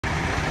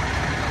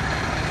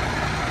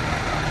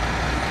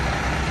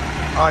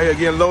Out here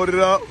getting loaded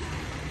up.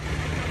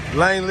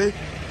 Langley.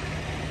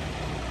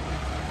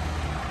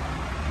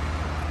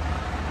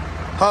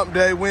 Hump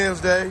Day,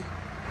 Wednesday.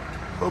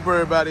 Hope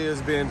everybody has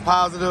been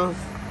positive.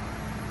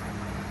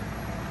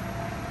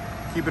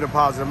 Keeping a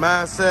positive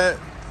mindset.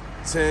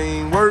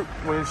 Teamwork,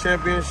 winning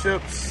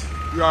championships.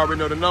 You already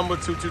know the number,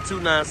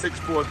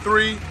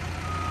 222-9643.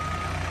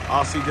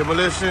 RC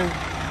Demolition.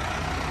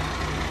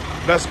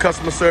 Best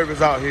customer service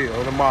out here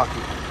on the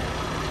market.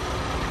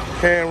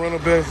 Can rental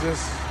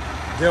business,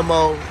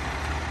 demo,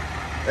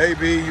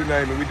 AB, you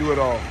name it, we do it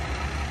all.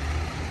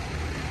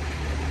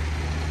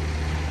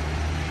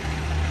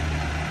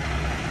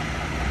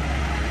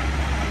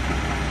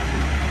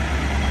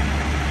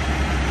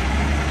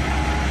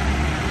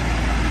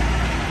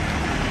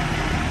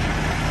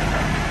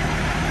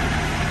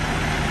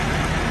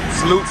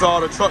 Salute to all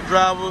the truck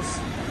drivers,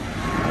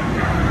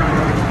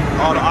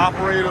 all the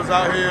operators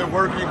out here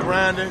working,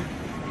 grinding.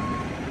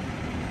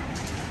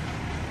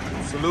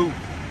 Salute.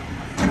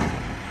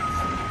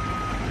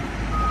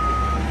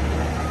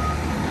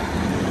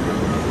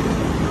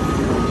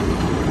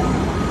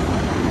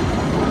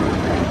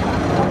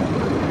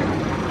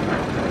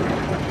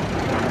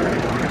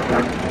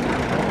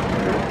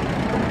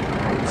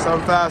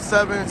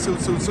 Seven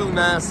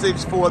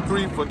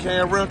 222-9643 for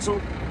can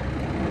rental.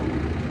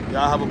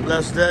 Y'all have a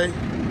blessed day.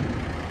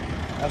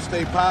 Y'all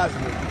stay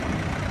positive.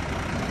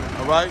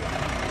 All right?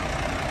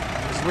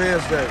 It's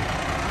Wednesday.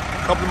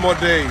 A couple more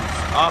days.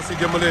 RC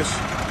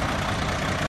Demolition.